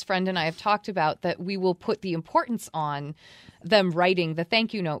 my best friend and I have talked about that we will put the importance on them writing the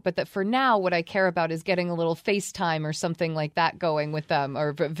thank you note, but that for now, what I care about is getting a little FaceTime or something like that going with them,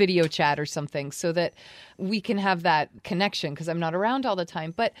 or video chat or something, so that we can have that connection because I'm not around all the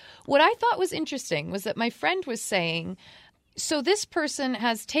time. But what I thought was interesting was that my friend was saying, so this person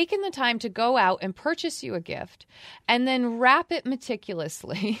has taken the time to go out and purchase you a gift and then wrap it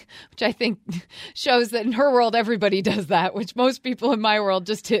meticulously, which I think shows that in her world, everybody does that, which most people in my world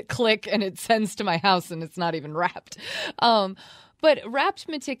just hit click and it sends to my house and it's not even wrapped. But wrapped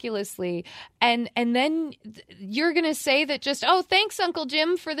meticulously, and then you're going to say that just, oh, thanks, Uncle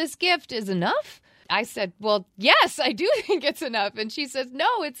Jim, for this gift is enough? I said, well, yes, I do think it's enough. And she says, no,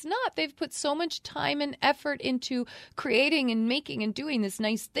 it's not. They've put so much time and effort into creating and making and doing this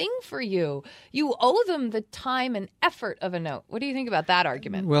nice thing for you. You owe them the time and effort of a note. What do you think about that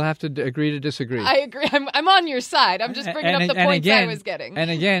argument? We'll have to agree to disagree. I agree. I'm on your side. I'm just bringing up the points I was getting. And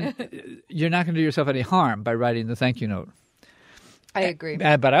again, you're not going to do yourself any harm by writing the thank you note. I agree.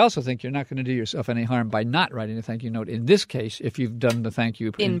 But I also think you're not going to do yourself any harm by not writing a thank you note in this case if you've done the thank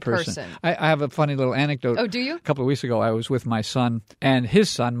you in person. I have a funny little anecdote. Oh, do you? A couple of weeks ago, I was with my son and his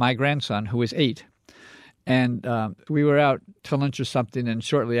son, my grandson, who is 8. And we were out to lunch or something, and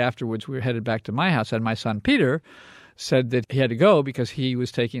shortly afterwards we were headed back to my house. And my son, Peter, said that he had to go because he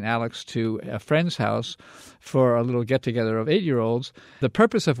was taking Alex to a friend's house for a little get-together of 8-year-olds, the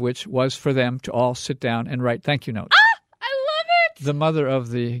purpose of which was for them to all sit down and write thank you notes. The mother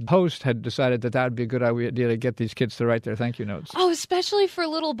of the host had decided that would be a good idea to get these kids to write their thank you notes. Oh, especially for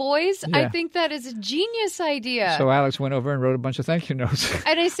little boys? Yeah. I think that is a genius idea. So Alex went over and wrote a bunch of thank you notes.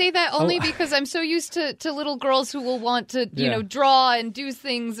 And I say that only because I'm so used to little girls who will want to, draw and do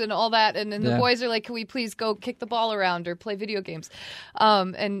things and all that. And then the boys are like, can we please go kick the ball around or play video games?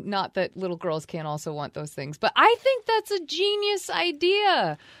 And not that little girls can't also want those things. But I think that's a genius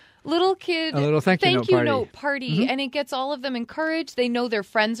idea. Little kid, a little thank you note party. Mm-hmm. And it gets all of them encouraged. They know their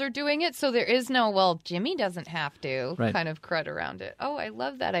friends are doing it, so there is no, well, Jimmy doesn't have to kind of crud around it. Oh, I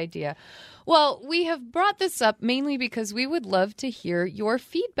love that idea. Well, we have brought this up mainly because we would love to hear your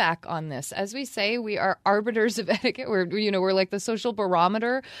feedback on this. As we say, we are arbiters of etiquette. We're like the social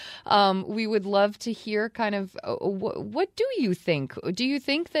barometer. We would love to hear kind of what do you think? Do you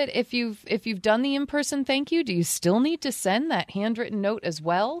think that if you've done the in-person thank you, do you still need to send that handwritten note as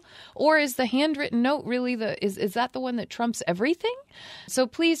well? Or is the handwritten note really is that the one that trumps everything? So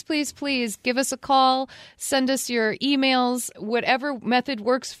please, please, please give us a call, send us your emails, whatever method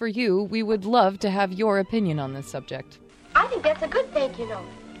works for you. We would love to have your opinion on this subject. I think that's a good thank you note.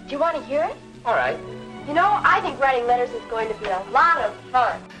 Do you want to hear it? All right. You know, I think writing letters is going to be a lot of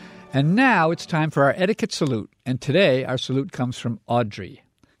fun. And now it's time for our etiquette salute. And today our salute comes from Audrey.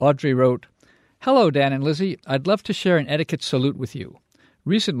 Audrey wrote, "Hello, Dan and Lizzie. I'd love to share an etiquette salute with you.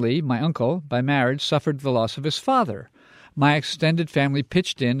 Recently, my uncle, by marriage, suffered the loss of his father. My extended family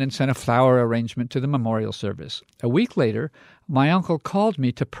pitched in and sent a flower arrangement to the memorial service. A week later, my uncle called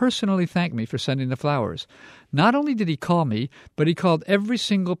me to personally thank me for sending the flowers. Not only did he call me, but he called every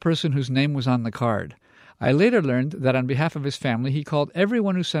single person whose name was on the card. I later learned that on behalf of his family, he called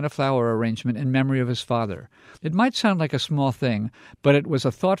everyone who sent a flower arrangement in memory of his father. It might sound like a small thing, but it was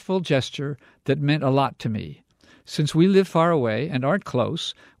a thoughtful gesture that meant a lot to me. Since we live far away and aren't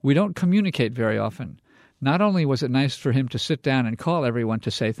close, we don't communicate very often. Not only was it nice for him to sit down and call everyone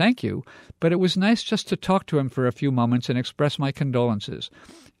to say thank you, but it was nice just to talk to him for a few moments and express my condolences.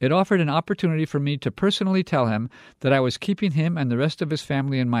 It offered an opportunity for me to personally tell him that I was keeping him and the rest of his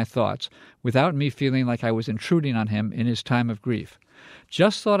family in my thoughts, without me feeling like I was intruding on him in his time of grief.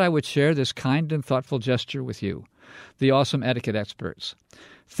 Just thought I would share this kind and thoughtful gesture with you, the awesome etiquette experts.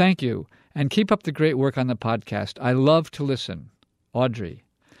 Thank you, and keep up the great work on the podcast. I love to listen. Audrey."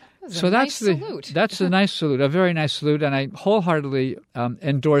 So that's a nice salute, a very nice salute, and I wholeheartedly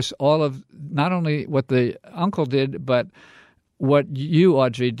endorse all of not only what the uncle did, but what you,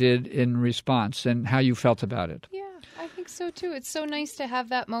 Audrey, did in response and how you felt about it. Yeah, I think so too. It's so nice to have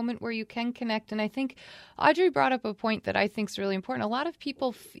that moment where you can connect, and I think Audrey brought up a point that I think is really important. A lot of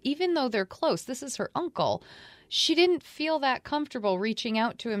people, even though they're close, this is her uncle, she didn't feel that comfortable reaching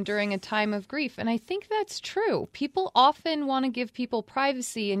out to him during a time of grief. And I think that's true. People often want to give people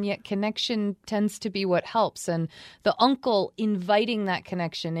privacy, and yet connection tends to be what helps. And the uncle inviting that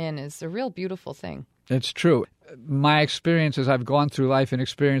connection in is a real beautiful thing. It's true. My experience as I've gone through life and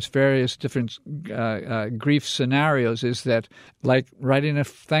experienced various different grief scenarios is that, like writing a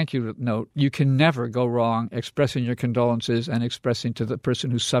thank you note, you can never go wrong expressing your condolences and expressing to the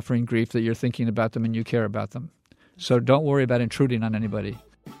person who's suffering grief that you're thinking about them and you care about them. So don't worry about intruding on anybody.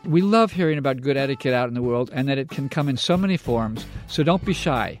 We love hearing about good etiquette out in the world and that it can come in so many forms. So don't be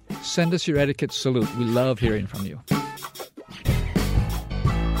shy. Send us your etiquette salute. We love hearing from you.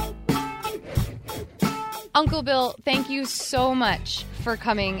 Uncle Bill, thank you so much for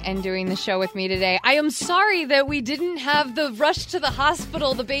coming and doing the show with me today. I am sorry that we didn't have the rush to the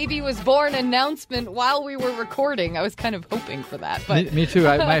hospital, the baby was born announcement while we were recording. I was kind of hoping for that. But Me too.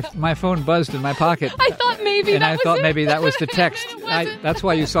 My phone buzzed in my pocket. I thought maybe and that I was thought it. maybe that was the text. That's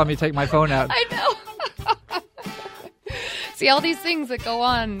why you saw me take my phone out. I know. See, all these things that go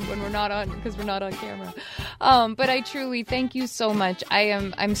on when we're not on, because we're not on camera. But I truly thank you so much.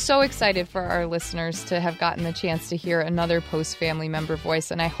 I'm so excited for our listeners to have gotten the chance to hear another Post family member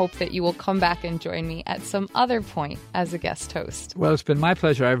voice, and I hope that you will come back and join me at some other point as a guest host. Well, it's been my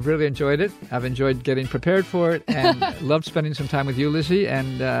pleasure. I've really enjoyed it. I've enjoyed getting prepared for it and loved spending some time with you, Lizzie.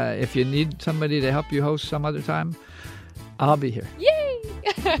 And if you need somebody to help you host some other time, I'll be here. Yay!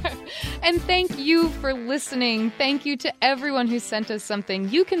 And thank you for listening. Thank you to everyone who sent us something.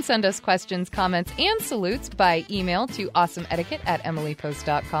 You can send us questions, comments, and salutes by email to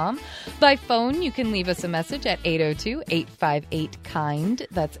awesomeetiquette@emilypost.com. By phone, you can leave us a message at 802-858-KIND.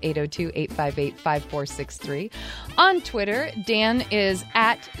 That's 802-858-5463. On Twitter, Dan is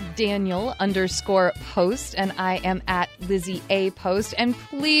at Daniel_Post, and I am at Lizzie A. Post. And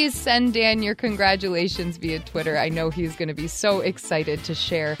please send Dan your congratulations via Twitter. I know he's going to be so excited to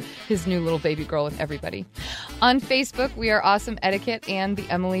share his new little baby girl with everybody. On Facebook, we are Awesome Etiquette and the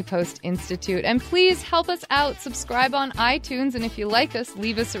Emily Post Institute. And please help us out. Subscribe on iTunes, and if you like us,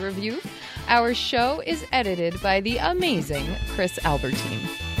 leave us a review. Our show is edited by the amazing Chris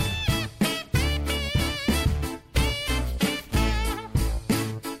Albertine.